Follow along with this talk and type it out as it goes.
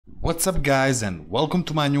What's up guys and welcome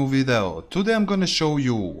to my new video. Today I'm gonna show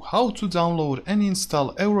you how to download and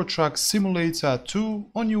install Euro Truck Simulator 2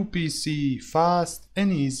 on your PC fast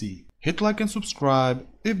and easy. Hit like and subscribe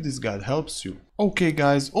if this guide helps you. Okay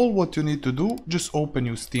guys, all what you need to do, just open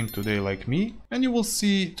your Steam today like me and you will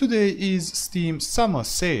see today is Steam Summer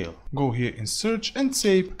Sale. Go here in search and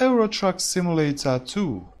type Euro Truck Simulator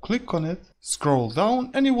 2. Click on it, scroll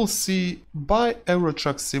down and you will see buy Euro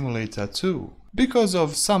Truck Simulator 2. Because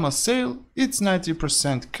of summer sale, it's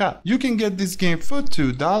 90% cut. You can get this game for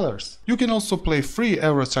 $2. You can also play free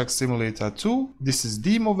Euro Truck Simulator 2. This is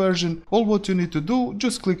demo version. All what you need to do,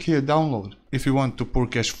 just click here download. If you want to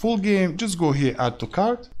purchase full game, just go here add to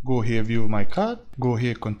cart, go here view my card, go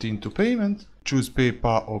here continue to payment, choose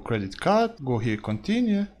PayPal or credit card, go here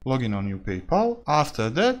continue, log in on your PayPal. After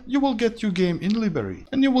that, you will get your game in library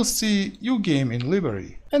and you will see your game in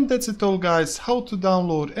library. And that's it all guys, how to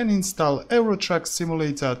download and install Euro Truck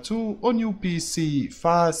Simulator 2 on your PC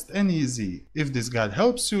fast and easy. If this guide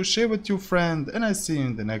helps you, share with your friend and I see you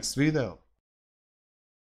in the next video.